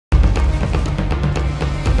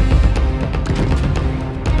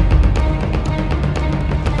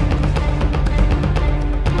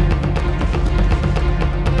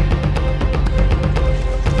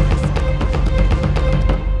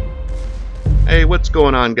Hey, what's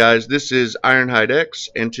going on, guys? This is Ironhide X,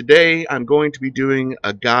 and today I'm going to be doing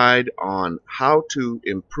a guide on how to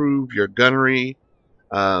improve your gunnery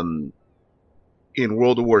um, in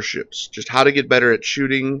World of Warships. Just how to get better at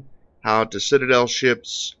shooting, how to citadel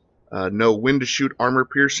ships, know when to shoot armor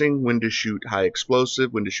piercing, when to shoot high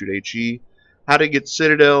explosive, when to shoot HE, how to get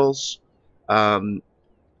citadels, um,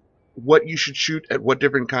 what you should shoot at what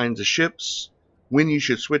different kinds of ships, when you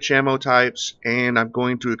should switch ammo types, and I'm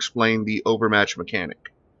going to explain the overmatch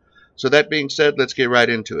mechanic. So that being said, let's get right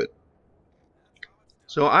into it.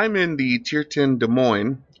 So I'm in the Tier 10 Des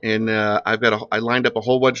Moines, and I lined up a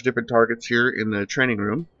whole bunch of different targets here in the training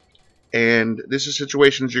room, and this is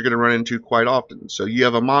situations you're going to run into quite often. So you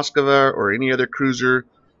have a Moskva or any other cruiser,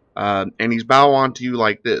 and he's bow on to you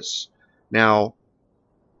like this. Now,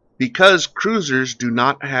 because cruisers do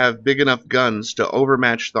not have big enough guns to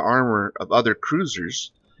overmatch the armor of other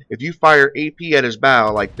cruisers, if you fire AP at his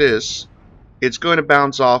bow like this, it's going to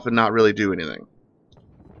bounce off and not really do anything.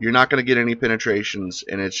 You're not going to get any penetrations,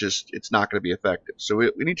 and it's not going to be effective. So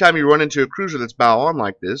anytime you run into a cruiser that's bow on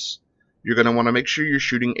like this, you're going to want to make sure you're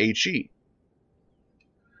shooting HE.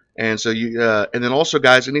 And so and then also,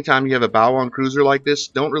 guys, anytime you have a bow on cruiser like this,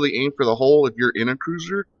 don't really aim for the hole. If you're in a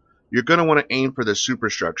cruiser, you're going to want to aim for the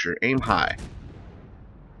superstructure. Aim high.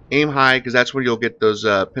 Aim high, because that's where you'll get those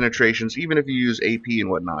penetrations. Even if you use AP and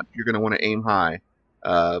whatnot, you're going to want to aim high.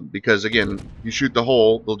 Because again, you shoot the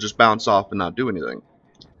hole, they'll just bounce off and not do anything.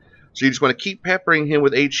 So you just want to keep peppering him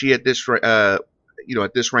with HE at this, at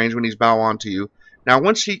this range when he's bow on to you. Now,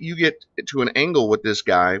 once you get to an angle with this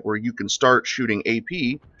guy where you can start shooting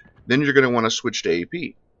AP, then you're going to want to switch to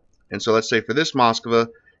AP. And so let's say for this Moskva,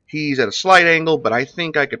 he's at a slight angle, but I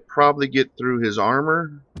think I could probably get through his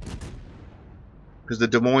armor because the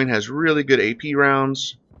Des Moines has really good AP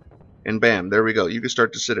rounds. And bam, there we go. You can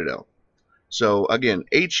start the Citadel. So again,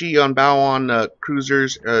 HE on bow on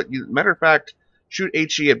cruisers. Matter of fact, shoot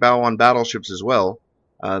HE at bow on battleships as well.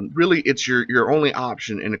 Really, it's your only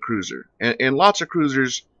option in a cruiser. And lots of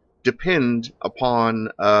cruisers depend upon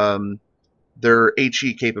their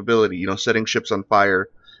HE capability, setting ships on fire.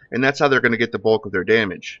 And that's how they're going to get the bulk of their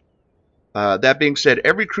damage. That being said,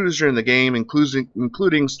 every cruiser in the game,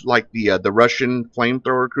 including like the Russian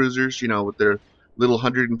flamethrower cruisers, with their little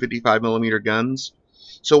 155mm guns.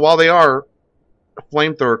 So while they are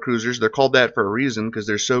flamethrower cruisers, they're called that for a reason because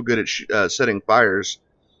they're so good at setting fires.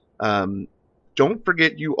 Don't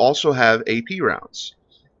forget you also have AP rounds.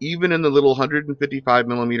 Even in the little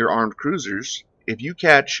 155mm armed cruisers, if you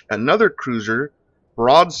catch another cruiser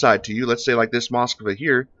broadside to you, let's say like this Moskva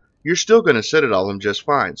here, you're still going to Citadel them just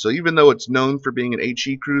fine. So even though it's known for being an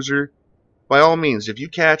HE cruiser, by all means, if you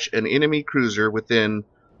catch an enemy cruiser within,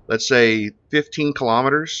 let's say, 15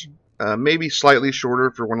 kilometers, maybe slightly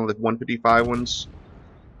shorter for one of the 155 ones,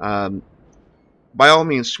 by all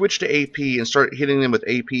means, switch to AP and start hitting them with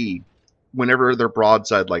AP whenever they're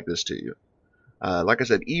broadside like this to you. Like I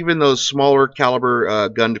said, even those smaller caliber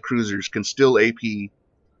gunned cruisers can still AP,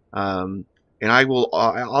 and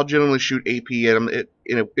I'll generally shoot AP at them.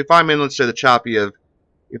 If I'm in, let's say, the choppy of,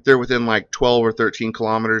 if they're within like 12 or 13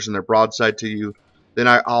 kilometers and they're broadside to you, then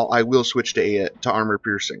I will switch to armor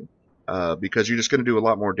piercing, because you're just going to do a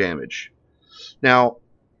lot more damage. Now,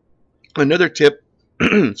 another tip,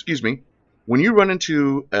 excuse me, when you run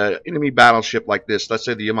into an enemy battleship like this, let's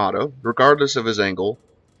say the Yamato, regardless of his angle,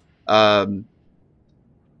 what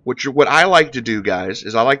I like to do, guys,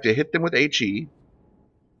 is I like to hit them with HE.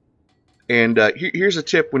 And here's a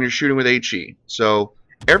tip when you're shooting with HE. So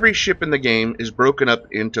every ship in the game is broken up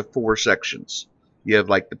into 4 sections. You have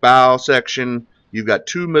like the bow section, you've got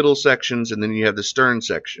 2 middle sections, and then you have the stern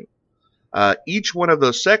section. Each one of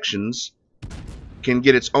those sections can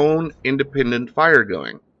get its own independent fire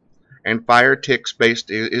going. And fire ticks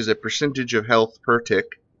is a percentage of health per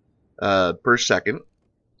tick per second.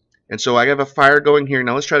 And so I have a fire going here.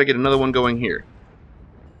 Now let's try to get another one going here.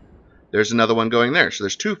 There's another one going there. So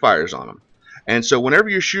there's 2 fires on them. And so whenever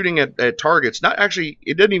you're shooting at targets,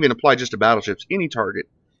 it doesn't even apply just to battleships, any target.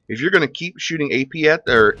 If you're going to keep shooting HE at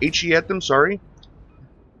them,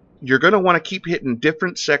 you're going to want to keep hitting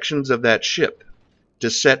different sections of that ship to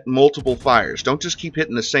set multiple fires. Don't just keep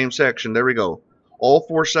hitting the same section. There we go. All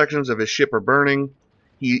 4 sections of his ship are burning.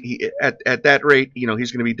 At that rate, he's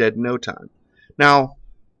going to be dead in no time. Now,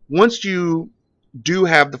 once you do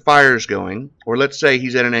have the fires going, or let's say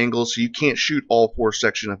he's at an angle so you can't shoot all 4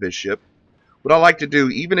 sections of his ship, what I like to do,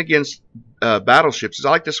 even against battleships, is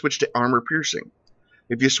I like to switch to armor piercing.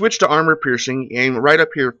 If you switch to armor piercing, aim right up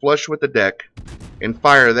here flush with the deck, and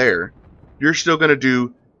fire there, you're still going to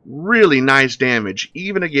do really nice damage,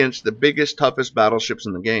 even against the biggest, toughest battleships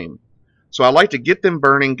in the game. So I like to get them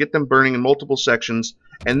burning in multiple sections,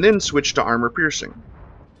 and then switch to armor piercing.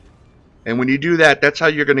 And when you do that, that's how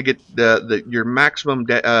you're going to get your maximum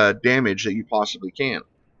damage that you possibly can.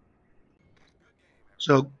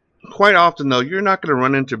 So quite often, though, you're not going to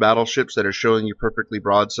run into battleships that are showing you perfectly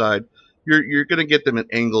broadside. You're going to get them at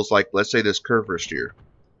angles like, let's say, this curve wrist here.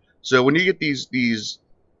 So when you get these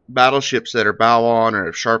battleships that are bow on or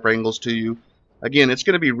have sharp angles to you, again, it's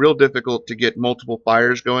going to be real difficult to get multiple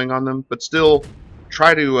fires going on them, but still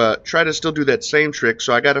try to still do that same trick.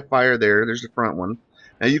 So I got a fire there. There's the front one.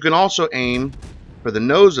 Now you can also aim for the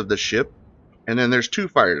nose of the ship, and then there's 2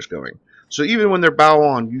 fires going. So even when they're bow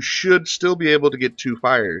on, you should still be able to get 2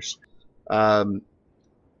 fires.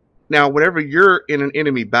 Now, whenever you're in an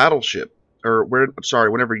enemy battleship,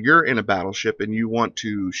 whenever you're in a battleship and you want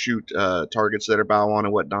to shoot targets that are bow on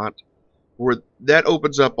and whatnot, that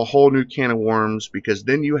opens up a whole new can of worms, because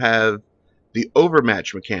then you have the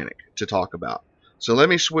overmatch mechanic to talk about. So let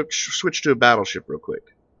me switch to a battleship real quick.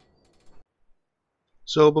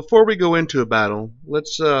 So before we go into a battle, let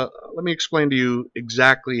me explain to you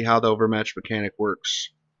exactly how the overmatch mechanic works.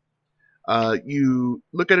 You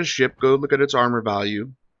look at a ship, go look at its armor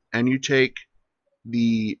value, and you take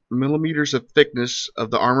the millimeters of thickness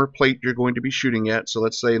of the armor plate you're going to be shooting at. So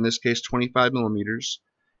let's say in this case 25 millimeters,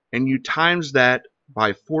 and you times that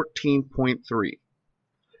by 14.3.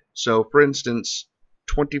 So for instance,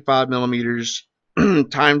 25 millimeters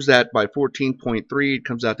times that by 14.3, it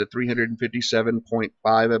comes out to 357.5,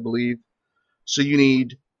 I believe. So you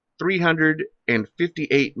need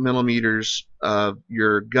 358 millimeters of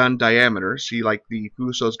your gun diameter. See, like the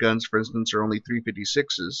Fuso's guns, for instance, are only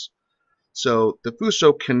 356s. So the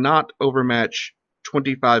Fuso cannot overmatch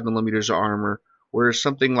 25 millimeters of armor, whereas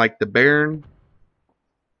something like the Baron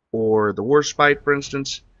or the Warspite, for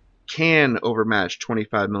instance, can overmatch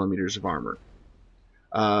 25 millimeters of armor.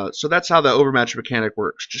 So that's how the overmatch mechanic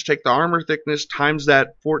works. Just take the armor thickness times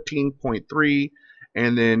that 14.3,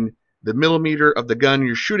 and then the millimeter of the gun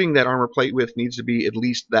you're shooting that armor plate with needs to be at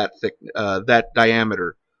least that thick, that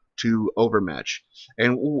diameter to overmatch.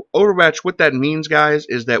 And overmatch, what that means, guys,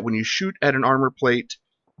 is that when you shoot at an armor plate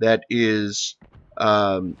that is,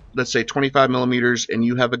 let's say 25 millimeters, and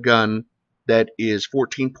you have a gun that is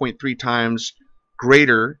 14.3 times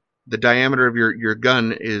greater, the diameter of your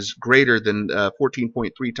gun is greater than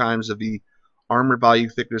 14.3 times of the armor value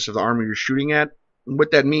thickness of the armor you're shooting at. And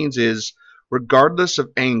what that means is, regardless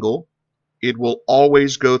of angle, it will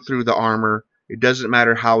always go through the armor. It doesn't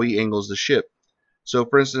matter how he angles the ship. So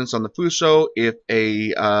for instance, on the Fuso, if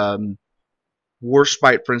a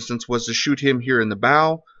Warspite, for instance, was to shoot him here in the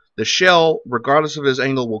bow, the shell, regardless of his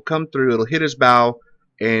angle, will come through. It'll hit his bow,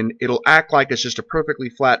 and it'll act like it's just a perfectly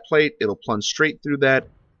flat plate. It'll plunge straight through that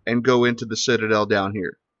and go into the citadel down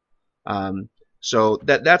here. So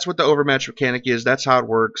that's what the overmatch mechanic is. That's how it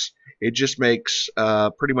works. It just makes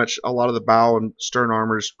pretty much a lot of the bow and stern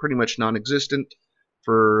armors pretty much non-existent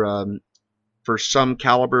for some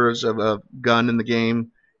calibers of gun in the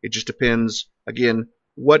game. It just depends, again,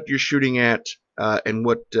 what you're shooting at and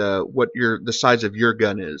what the size of your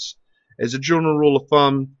gun is. As a general rule of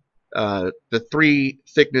thumb, the 3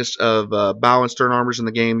 thickness of bow and stern armors in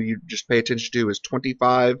the game you just pay attention to is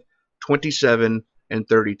 25, 27, and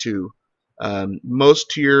 32. Most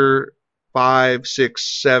tier 5,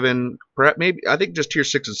 6, 7, perhaps maybe, I think just tier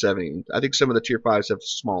 6 and 7. I think some of the tier 5s have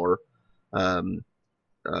smaller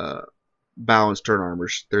bow and stern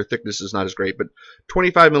armors. Their thickness is not as great, but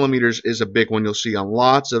 25 millimeters is a big one you'll see on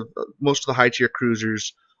most of the high tier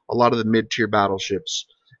cruisers, a lot of the mid tier battleships,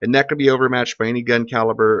 and that can be overmatched by any gun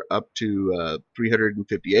caliber up to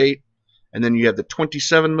 358. And then you have the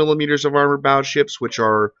 27 millimeters of armor bow ships, which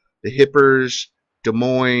are the Hippers, Des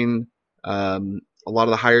Moines, a lot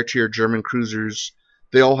of the higher tier German cruisers.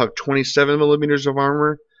 They all have 27 millimeters of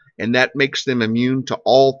armor, and that makes them immune to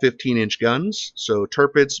all 15-inch guns. So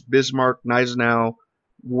Tirpitz, Bismarck, Gneisenau,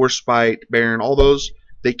 Warspite, Baron, all those,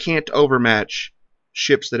 they can't overmatch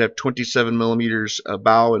ships that have 27 millimeters of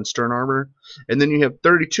bow and stern armor. And then you have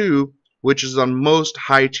 32, which is on most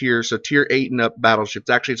high tier, so tier 8 and up battleships.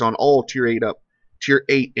 Actually, it's on all tier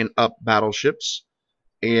 8 and up battleships.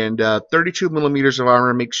 And 32 millimeters of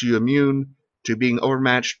armor makes you immune to being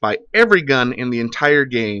overmatched by every gun in the entire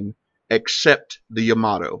game except the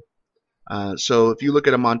Yamato. So if you look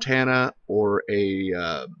at a Montana or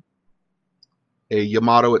a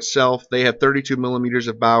Yamato itself, they have 32 millimeters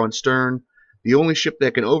of bow and stern. The only ship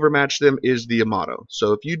that can overmatch them is the Yamato.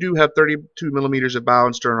 So if you do have 32 millimeters of bow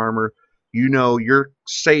and stern armor, you know you're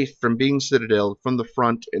safe from being citadeled from the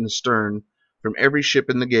front and the stern from every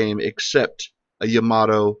ship in the game except a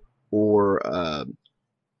Yamato or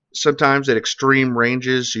Sometimes at extreme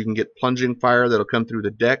ranges, you can get plunging fire that'll come through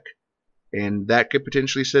the deck, and that could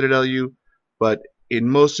potentially citadel you. But in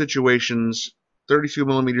most situations, 32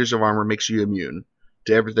 millimeters of armor makes you immune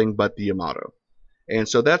to everything but the Yamato. And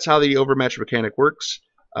so that's how the overmatch mechanic works.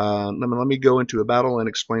 Let me go into a battle and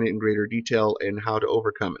explain it in greater detail and how to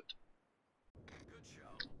overcome it.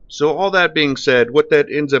 So all that being said, what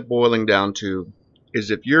that ends up boiling down to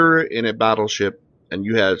is if you're in a battleship and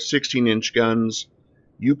you have 16-inch guns,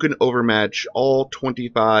 you can overmatch all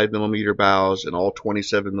 25 millimeter bows and all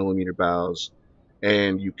 27 millimeter bows,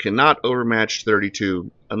 and you cannot overmatch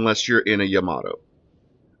 32 unless you're in a Yamato.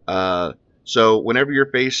 So whenever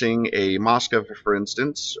you're facing a Moscow, for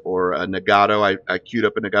instance, or a Nagato, I queued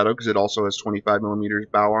up a Nagato because it also has 25 millimeters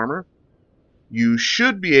bow armor, you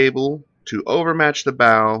should be able to overmatch the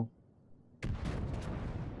bow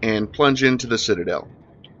and plunge into the Citadel.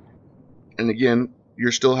 And again,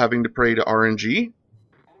 you're still having to pray to RNG,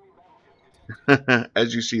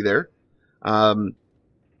 as you see there.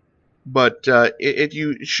 But if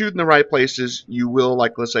you shoot in the right places, you will,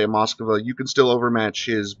 like let's say a Moskva, you can still overmatch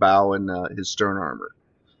his bow and his stern armor.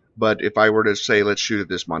 But if I were to say, let's shoot at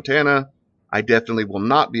this Montana, I definitely will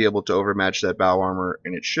not be able to overmatch that bow armor,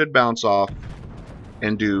 and it should bounce off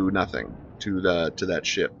and do nothing to that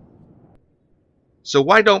ship. So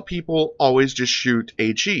why don't people always just shoot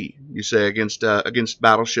HE? You say against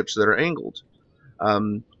battleships that are angled.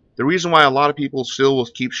 The reason why a lot of people still will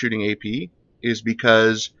keep shooting AP is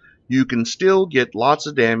because you can still get lots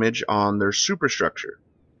of damage on their superstructure.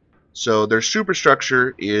 So their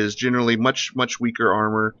superstructure is generally much weaker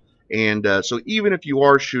armor, and so even if you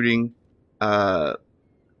are shooting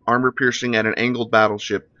armor piercing at an angled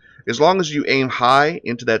battleship, as long as you aim high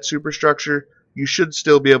into that superstructure, you should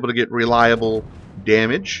still be able to get reliable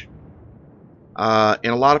damage. And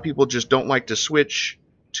a lot of people just don't like to switch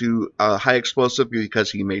to high explosive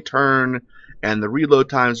because he may turn, and the reload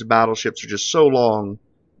times of battleships are just so long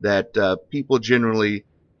that people generally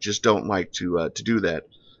just don't like to do that.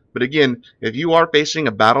 But again, if you are facing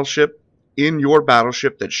a battleship in your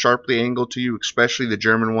battleship that's sharply angled to you, especially the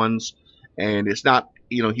German ones, and it's not,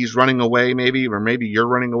 he's running away maybe, or maybe you're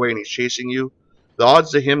running away and he's chasing you, the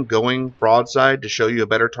odds of him going broadside to show you a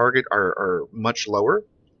better target are much lower.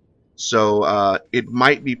 So it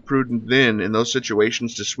might be prudent then in those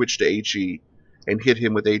situations to switch to HE and hit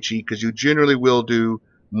him with HE, because you generally will do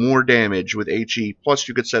more damage with HE, plus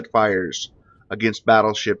you could set fires against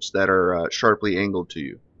battleships that are sharply angled to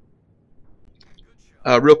you.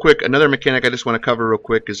 Real quick, another mechanic I just want to cover real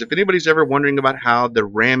quick is if anybody's ever wondering about how the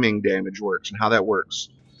ramming damage works and how that works.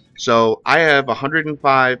 So I have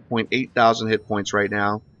 105.8 thousand hit points right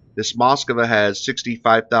now. This Moskva has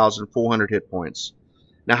 65,400 hit points.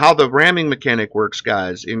 Now how the ramming mechanic works,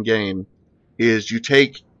 guys, in game is you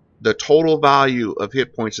take the total value of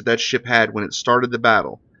hit points that ship had when it started the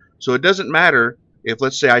battle. So it doesn't matter if,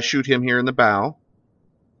 let's say, I shoot him here in the bow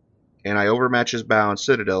and I overmatch his bow and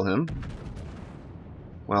citadel him.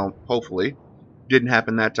 Well, hopefully. Didn't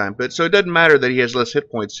happen that time. But so it doesn't matter that he has less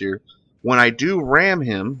hit points here. When I do ram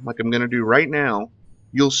him, like I'm going to do right now,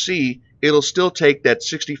 you'll see it'll still take that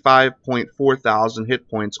 65.4 thousand hit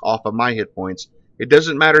points off of my hit points. It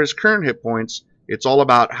doesn't matter his current hit points. It's all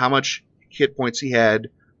about how much hit points he had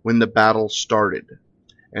when the battle started.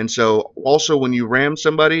 And so also when you ram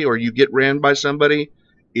somebody or you get rammed by somebody,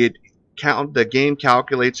 the game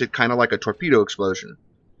calculates it kind of like a torpedo explosion.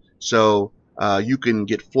 So you can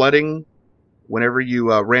get flooding whenever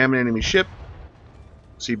you ram an enemy ship.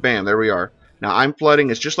 See, bam, there we are. Now I'm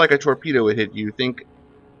flooding. It's just like a torpedo would hit you. Think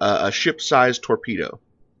a ship-sized torpedo.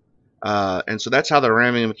 And so that's how the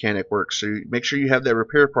ramming mechanic works. So make sure you have that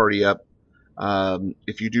repair party up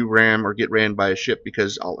if you do ram or get rammed by a ship,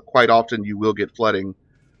 because quite often you will get flooding.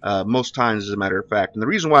 Most times, as a matter of fact. And the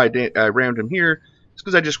reason why I rammed him here is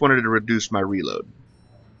because I just wanted to reduce my reload.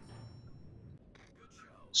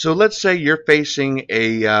 So let's say you're facing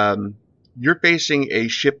a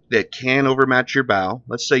ship that can overmatch your bow.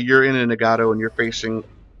 Let's say you're in a Nagato and you're facing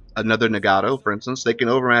another Nagato, for instance. They can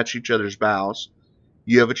overmatch each other's bows.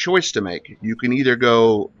 You have a choice to make. You can either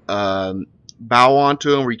go bow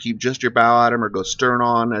onto him, where you keep just your bow at him, or go stern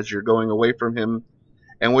on as you're going away from him.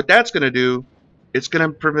 And what that's going to do, it's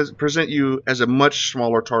going to present you as a much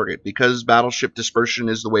smaller target, because battleship dispersion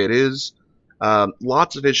is the way it is.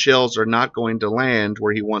 Lots of his shells are not going to land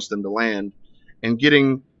where he wants them to land, and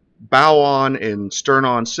getting bow on and stern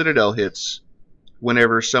on citadel hits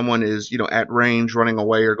whenever someone is at range running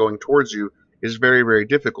away or going towards you is very, very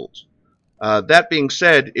difficult. That being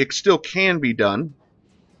said, it still can be done,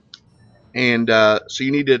 and so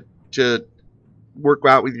you need to work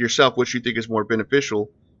out with yourself which you think is more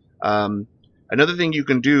beneficial. Another thing you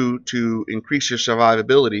can do to increase your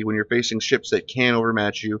survivability when you're facing ships that can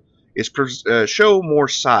overmatch you is show more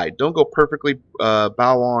side. Don't go perfectly bow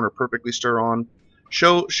on or perfectly stir on.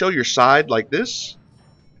 Show your side like this.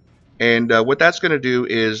 And what that's going to do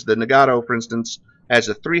is the Nagato, for instance, has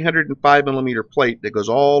a 305 millimeter plate that goes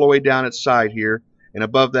all the way down its side here, and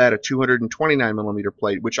above that a 229 millimeter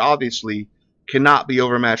plate, which obviously cannot be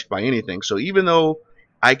overmatched by anything. So even though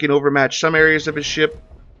I can overmatch some areas of his ship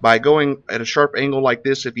by going at a sharp angle like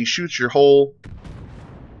this, if he shoots your hull,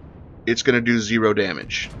 it's going to do 0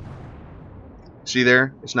 damage. See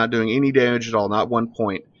there? It's not doing any damage at all, not 1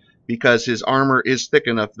 point, because his armor is thick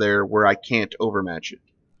enough there where I can't overmatch it.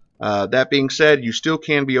 That being said, you still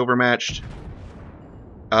can be overmatched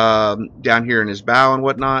down here in his bow and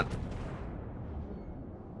whatnot,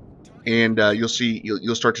 and you'll see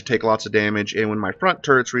you'll start to take lots of damage. And when my front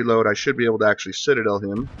turrets reload, I should be able to actually citadel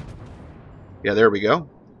him. Yeah, there we go.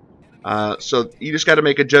 So you just got to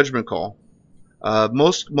make a judgment call.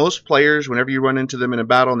 Most players, whenever you run into them in a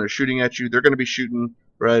battle and they're shooting at you, they're going to be shooting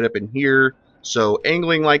right up in here. So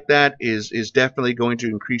angling like that is definitely going to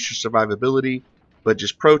increase your survivability. But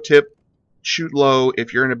just pro tip, shoot low.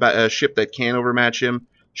 If you're in a ship that can overmatch him,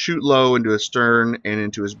 shoot low into his stern and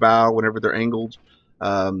into his bow whenever they're angled.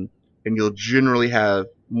 And you'll generally have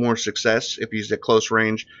more success if he's at close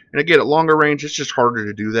range. And again, at longer range, it's just harder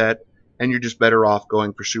to do that. And you're just better off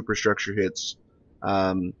going for superstructure hits.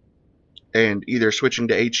 And either switching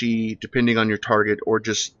to HE depending on your target, or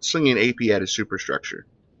just slinging AP at his superstructure.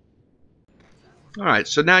 Alright,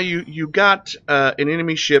 so now you got an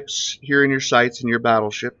enemy ships here in your sights in your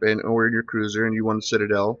battleship or in your cruiser, and you want a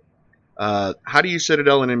citadel. How do you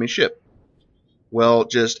citadel an enemy ship? Well,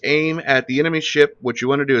 just aim at the enemy ship. What you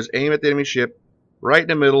want to do is aim at the enemy ship right in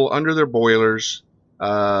the middle, under their boilers,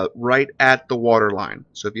 right at the water line.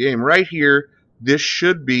 So if you aim right here, this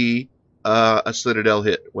should be a citadel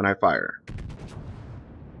hit when I fire.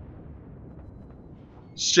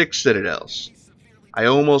 6 citadels. I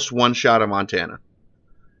almost one-shot a Montana.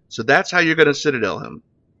 So that's how you're going to citadel him.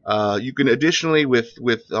 You can additionally, with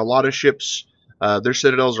a lot of ships, their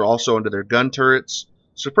citadels are also under their gun turrets.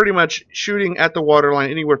 So pretty much shooting at the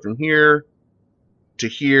waterline anywhere from here to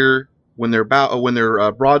here, when they're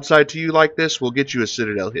broadside to you like this, will get you a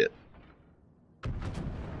citadel hit.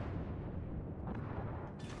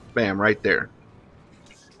 Bam, right there.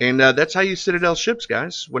 And that's how you citadel ships,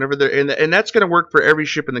 guys. Whenever they're and that's going to work for every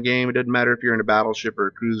ship in the game. It doesn't matter if you're in a battleship or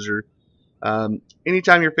a cruiser.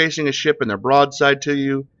 Anytime you're facing a ship and they're broadside to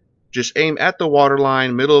you, just aim at the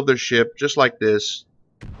waterline, middle of their ship, just like this.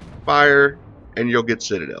 Fire, and you'll get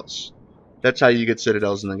citadels. That's how you get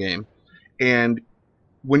citadels in the game. And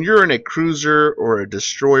when you're in a cruiser or a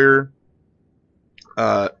destroyer,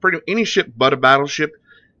 any ship but a battleship,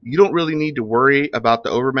 you don't really need to worry about the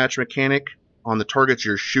overmatch mechanic on the targets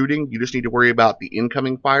you're shooting. You just need to worry about the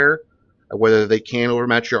incoming fire, whether they can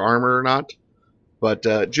overmatch your armor or not. But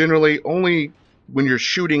generally, only when you're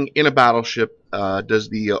shooting in a battleship does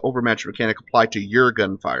the overmatch mechanic apply to your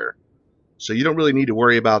gunfire. So you don't really need to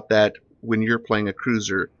worry about that when you're playing a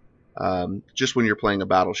cruiser, just when you're playing a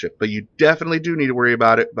battleship. But you definitely do need to worry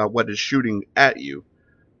about what is shooting at you.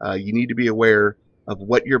 You need to be aware of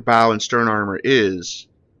what your bow and stern armor is,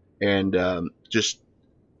 and just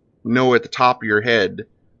know at the top of your head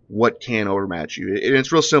what can overmatch you. And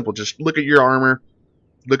it's real simple. Just look at your armor,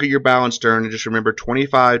 look at your bow and stern, and just remember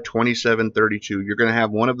 25, 27, 32. You're going to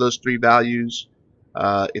have one of those 3 values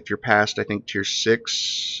if you're past, I think, tier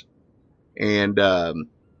 6. And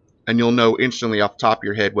you'll know instantly off the top of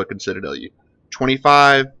your head what can citadel you.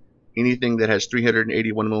 25, anything that has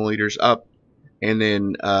 381 milliliters up. And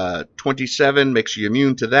then 27 makes you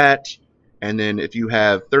immune to that. And then if you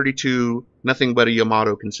have 32, nothing but a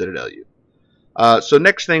Yamato can citadel you. So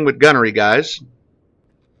next thing with gunnery, guys.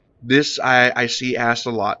 This I see asked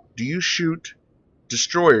a lot. Do you shoot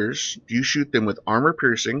destroyers? Do you shoot them with armor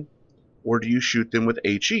piercing, or do you shoot them with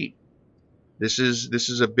HE? This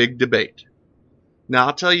is a big debate. Now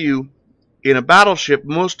I'll tell you, in a battleship,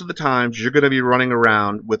 most of the times you're going to be running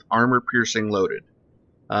around with armor piercing loaded.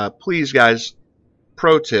 Please, guys,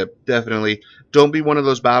 pro tip, definitely don't be one of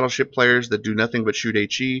those battleship players that do nothing but shoot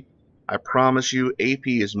HE. I promise you, AP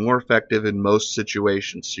is more effective in most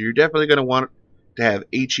situations. So you're definitely going to want to have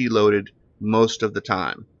HE loaded most of the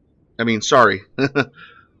time. I mean, sorry,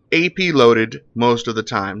 AP loaded most of the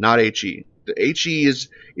time, not HE. The HE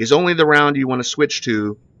is only the round you want to switch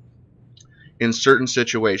to in certain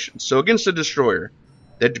situations. So against a destroyer,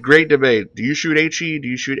 that great debate. Do you shoot HE? Do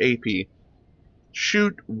you shoot AP?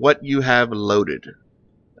 Shoot what you have loaded.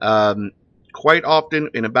 Quite often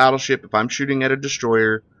in a battleship, if I'm shooting at a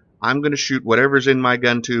destroyer, I'm going to shoot whatever's in my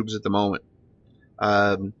gun tubes at the moment.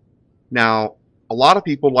 Now, a lot of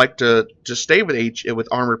people like to stay with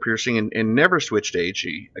armor piercing and never switch to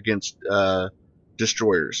HE against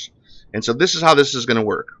destroyers. And so this is how this is going to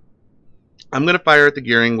work. I'm going to fire at the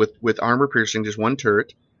gearing with armor piercing, just one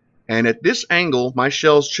turret. And at this angle, my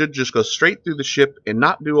shells should just go straight through the ship and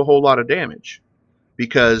not do a whole lot of damage,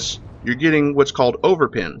 because you're getting what's called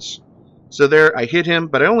overpins. So there, I hit him,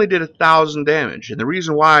 but I only did 1,000 damage. And the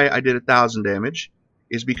reason why I did 1,000 damage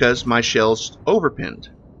is because my shells overpinned.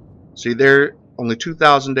 See there, only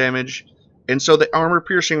 2,000 damage. And so the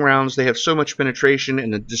armor-piercing rounds, they have so much penetration,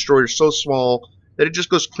 and the destroyer's so small that it just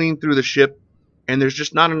goes clean through the ship, and there's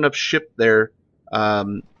just not enough ship there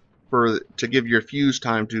to give your fuse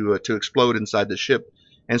time to explode inside the ship.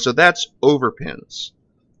 And so that's overpins.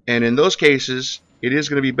 And in those cases, it is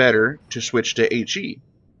going to be better to switch to HE.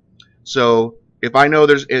 So if I know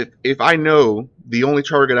if I know the only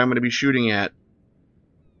target I'm going to be shooting at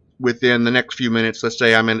within the next few minutes, let's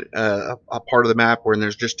say I'm in a part of the map where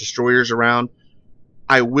there's just destroyers around,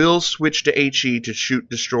 I will switch to HE to shoot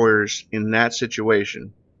destroyers in that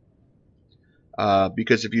situation.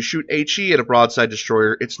 Because if you shoot HE at a broadside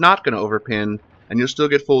destroyer, it's not going to overpin, and you'll still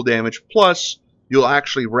get full damage. Plus, you'll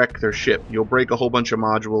actually wreck their ship. You'll break a whole bunch of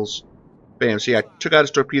modules. Bam! See, I took out his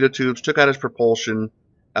torpedo tubes, took out his propulsion,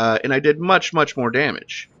 and I did much more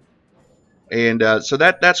damage. And so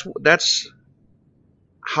that's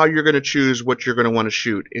how you're going to choose what you're going to want to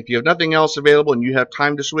shoot. If you have nothing else available and you have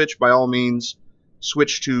time to switch, by all means,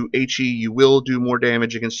 switch to HE. You will do more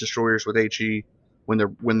damage against destroyers with HE when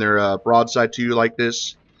they're broadside to you like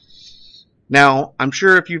this. Now, I'm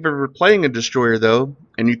sure if you've ever playing a destroyer though,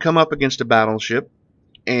 and you come up against a battleship,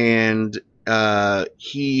 and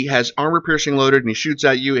he has armor piercing loaded, and he shoots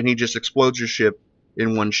at you, and he just explodes your ship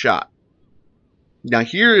in one shot. Now,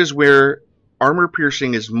 here is where armor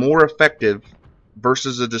piercing is more effective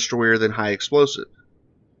versus a destroyer than high explosive.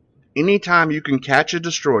 Anytime you can catch a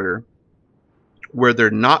destroyer where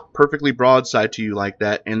they're not perfectly broadside to you like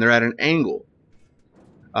that, and they're at an angle,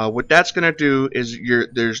 what that's going to do is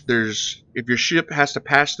if your ship has to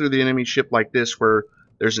pass through the enemy ship like this, where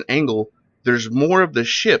there's an angle, there's more of the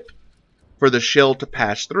ship for the shell to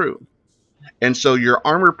pass through. And so your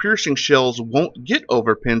armor piercing shells won't get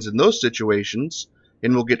overpins in those situations,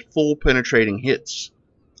 and will get full penetrating hits.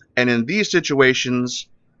 And in these situations,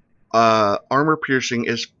 armor piercing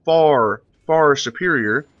is far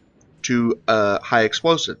superior to high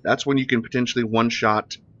explosive. That's when you can potentially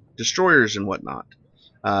one-shot destroyers and whatnot.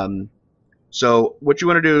 So what you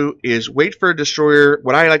want to do is wait for a destroyer.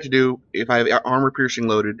 What I like to do if I have armor piercing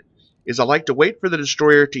loaded is I like to wait for the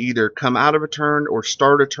destroyer to either come out of a turn or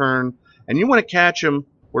start a turn, and you want to catch him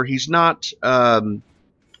where he's not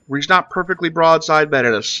perfectly broadside, but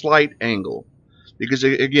at a slight angle. Because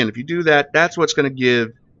again, if you do that, that's what's going to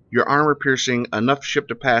give your armor piercing enough ship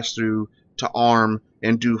to pass through to arm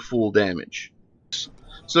and do full damage.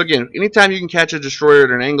 So again, anytime you can catch a destroyer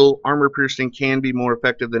at an angle, armor piercing can be more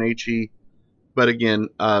effective than HE. But again,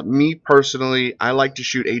 me personally, I like to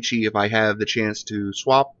shoot HE if I have the chance to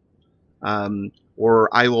swap. Or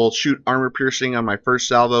I will shoot armor piercing on my first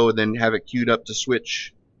salvo and then have it queued up to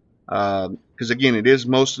switch. Because again, it is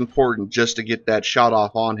most important just to get that shot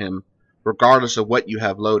off on him, regardless of what you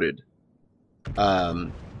have loaded.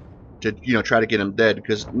 To try to get him dead,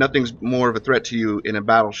 because nothing's more of a threat to you in a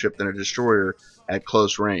battleship than a destroyer at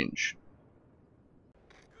close range.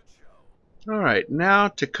 Alright, now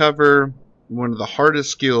to cover one of the hardest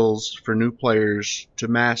skills for new players to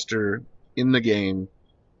master in the game,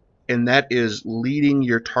 and that is leading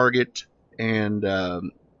your target and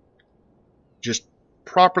just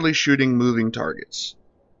properly shooting moving targets.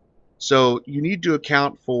 So you need to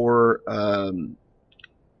account for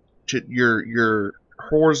your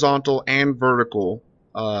horizontal and vertical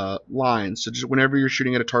lines. So just whenever you're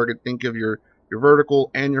shooting at a target, think of your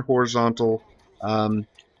vertical and your horizontal, and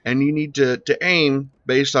you need to aim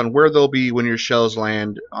based on where they'll be when your shells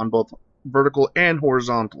land on both vertical and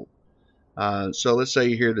horizontal. So let's say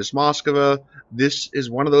you hear this Moskva. This is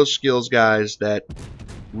one of those skills, guys, that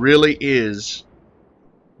really is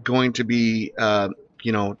going to be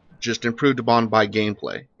just improved upon by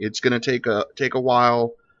gameplay. It's going to take a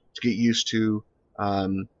while to get used to.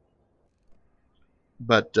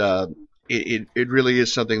 But it really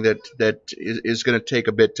is something that is going to take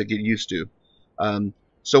a bit to get used to.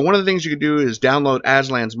 So one of the things you can do is download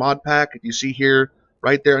Aslan's mod pack. You see here,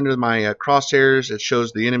 right there under my crosshairs, it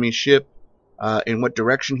shows the enemy ship in what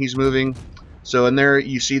direction he's moving. So in there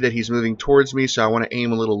you see that he's moving towards me, so I want to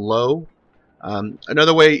aim a little low.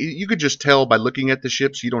 Another way, you could just tell by looking at the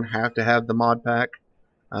ships. You don't have to have the mod pack.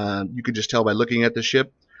 You could just tell by looking at the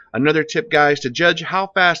ship. Another tip, guys, to judge how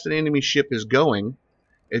fast an enemy ship is going,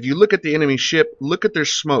 if you look at the enemy ship, look at their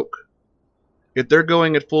smoke. If they're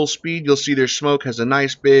going at full speed, you'll see their smoke has a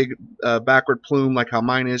nice big backward plume like how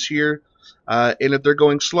mine is here. And if they're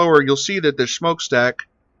going slower, you'll see that their smokestack,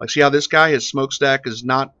 like see how this guy, his smokestack is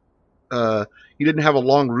not, he didn't have a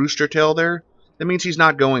long rooster tail there. That means he's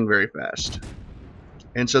not going very fast.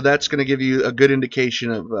 And so that's going to give you a good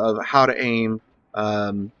indication of how to aim,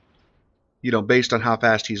 based on how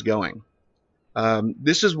fast he's going.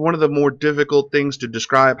 This is one of the more difficult things to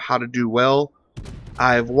describe how to do well.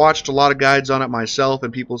 I've watched a lot of guides on it myself,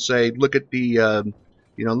 and people say, look at the,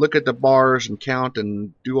 look at the bars and count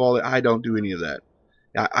and do all that. I don't do any of that.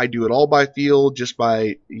 I do it all by feel, just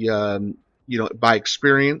by, by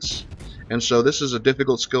experience. And so this is a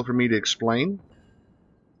difficult skill for me to explain.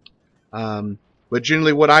 But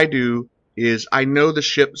generally what I do is I know the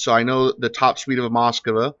ship, so I know the top speed of a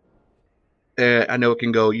Moskva. I know it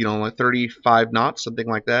can go, like 35 knots, something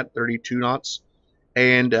like that, 32 knots.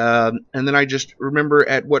 And then I just remember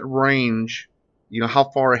at what range, how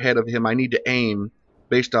far ahead of him I need to aim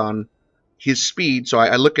based on his speed. So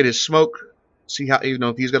I look at his smoke, see how,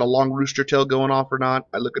 if he's got a long rooster tail going off or not.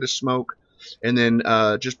 I look at his smoke, and then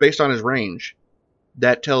just based on his range,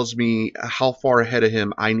 that tells me how far ahead of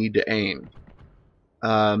him I need to aim.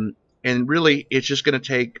 And really, it's just going to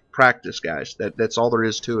take practice, guys. That's all there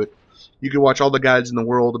is to it. You can watch all the guides in the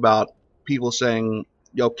world about people saying,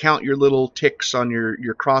 count your little ticks on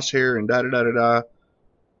your crosshair and da-da-da-da-da.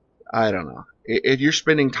 I don't know. If you're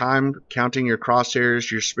spending time counting your crosshairs,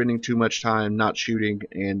 you're spending too much time not shooting,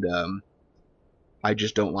 and I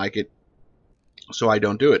just don't like it, so I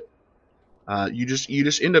don't do it. You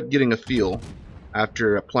just end up getting a feel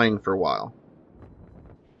after playing for a while,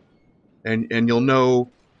 and you'll know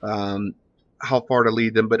how far to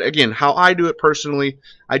lead them. But again, how I do it personally,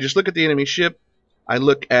 I just look at the enemy ship. I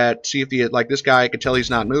look at, see if he had, like this guy, I can tell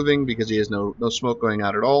he's not moving because he has no smoke going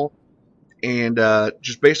out at all, and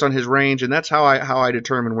just based on his range, and that's how I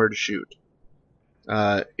determine where to shoot.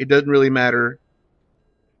 It doesn't really matter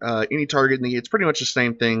any target. It's pretty much the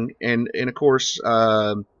same thing, and of course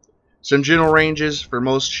some general ranges for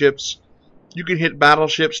most ships. You can hit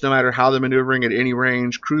battleships no matter how they're maneuvering at any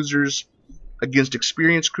range. Cruisers, against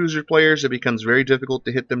experienced cruiser players, it becomes very difficult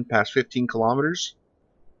to hit them past 15 kilometers.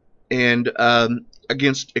 And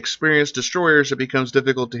against experienced destroyers, it becomes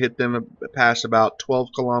difficult to hit them past about 12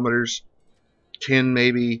 kilometers, 10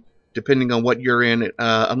 maybe, depending on what you're in.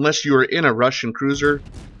 Unless you're in a Russian cruiser,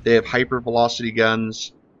 they have hypervelocity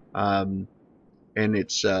guns, and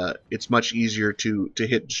it's much easier to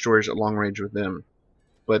hit destroyers at long range with them.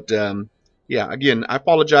 But yeah, again, I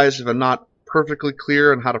apologize if I'm not perfectly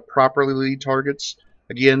clear on how to properly lead targets.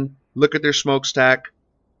 Again, look at their smokestack.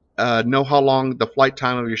 Know how long the flight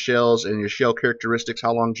time of your shells and your shell characteristics,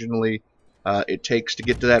 how long generally it takes to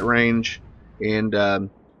get to that range. And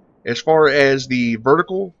as far as the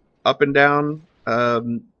vertical, up and down,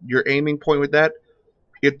 your aiming point with that,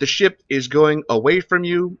 if the ship is going away from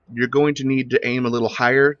you, you're going to need to aim a little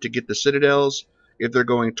higher to get the citadels. If they're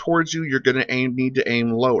going towards you, you're going to need to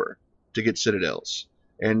aim lower to get citadels.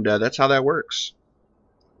 And that's how that works.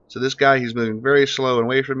 So this guy, he's moving very slow and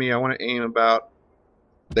away from me. I want to aim about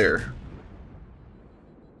there.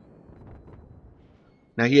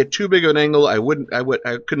 Now he had too big of an angle. I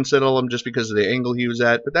couldn't settle him just because of the angle he was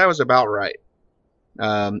at, but that was about right.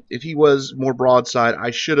 If he was more broadside,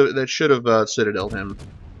 that should have citadeled him.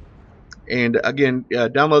 And again,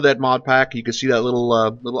 download that mod pack. You can see that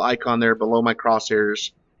little icon there below my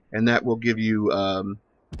crosshairs, and that will give you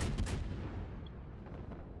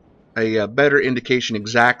a better indication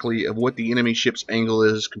exactly of what the enemy ship's angle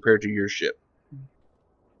is compared to your ship.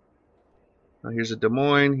 Now here's a Des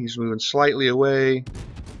Moines. He's moving slightly away.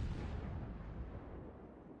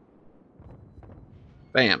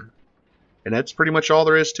 Bam. And that's pretty much all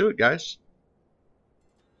there is to it, guys.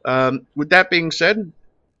 With that being said,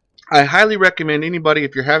 I highly recommend anybody,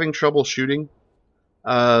 if you're having trouble shooting,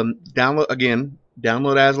 download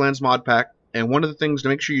Aslan's mod pack. And one of the things to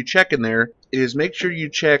make sure you check in there is make sure you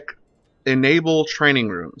check enable training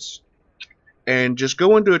rooms. And just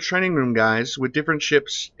go into a training room, guys, with different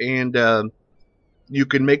ships, and you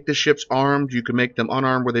can make the ships armed, you can make them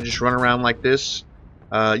unarmed where they just run around like this.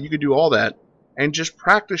 You can do all that. And just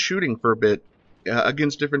practice shooting for a bit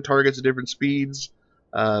against different targets at different speeds.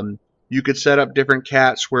 You could set up different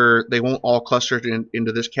cats where they won't all cluster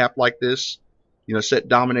into this cap like this. You know, set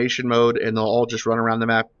domination mode, and they'll all just run around the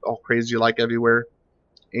map all crazy like everywhere.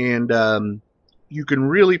 And you can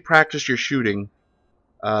really practice your shooting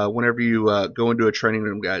whenever you go into a training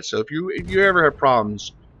room, guys. So if you ever have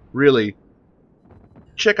problems, really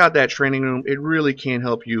check out that training room. It really can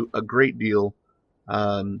help you a great deal.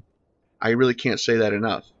 Um, I really can't say that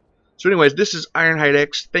enough. So anyways, this is Ironhide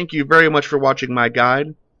X. Thank you very much for watching my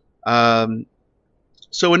guide. Um,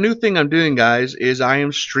 so a new thing I'm doing, guys, is I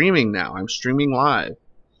am streaming now. I'm streaming live.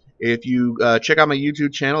 If you check out my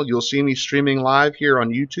YouTube channel, you'll see me streaming live here on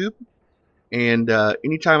YouTube. And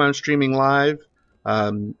anytime I'm streaming live,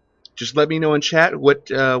 just let me know in chat what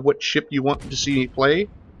ship you want to see me play.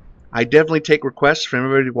 I definitely take requests from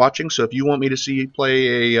everybody watching. So if you want me to see you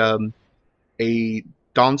play a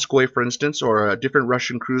Donskoy, for instance, or a different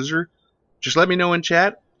Russian cruiser, just let me know in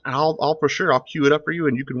chat, and I'll for sure I'll queue it up for you,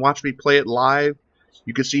 and you can watch me play it live.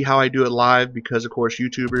 You can see how I do it live because, of course,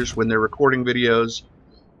 YouTubers, when they're recording videos,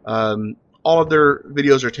 all of their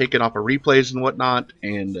videos are taken off of replays and whatnot,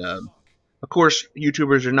 and of course,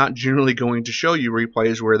 YouTubers are not generally going to show you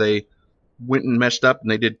replays where they went and messed up and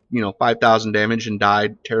they did, 5,000 damage and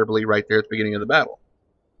died terribly right there at the beginning of the battle.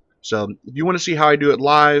 So if you want to see how I do it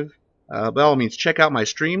live, by all means, check out my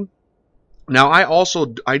stream. Now,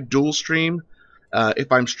 I dual stream.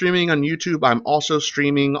 If I'm streaming on YouTube, I'm also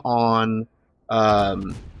streaming on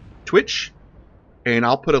Twitch, and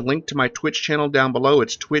I'll put a link to my Twitch channel down below.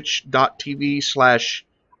 It's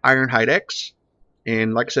twitch.tv/IronhideX.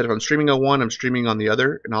 And like I said, if I'm streaming on one, I'm streaming on the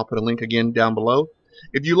other, and I'll put a link again down below.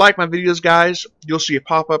 If you like my videos, guys, you'll see a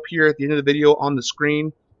pop-up here at the end of the video on the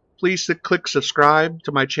screen. Please click subscribe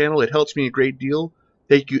to my channel. It helps me a great deal.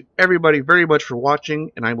 Thank you, everybody, very much for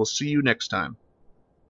watching, and I will see you next time.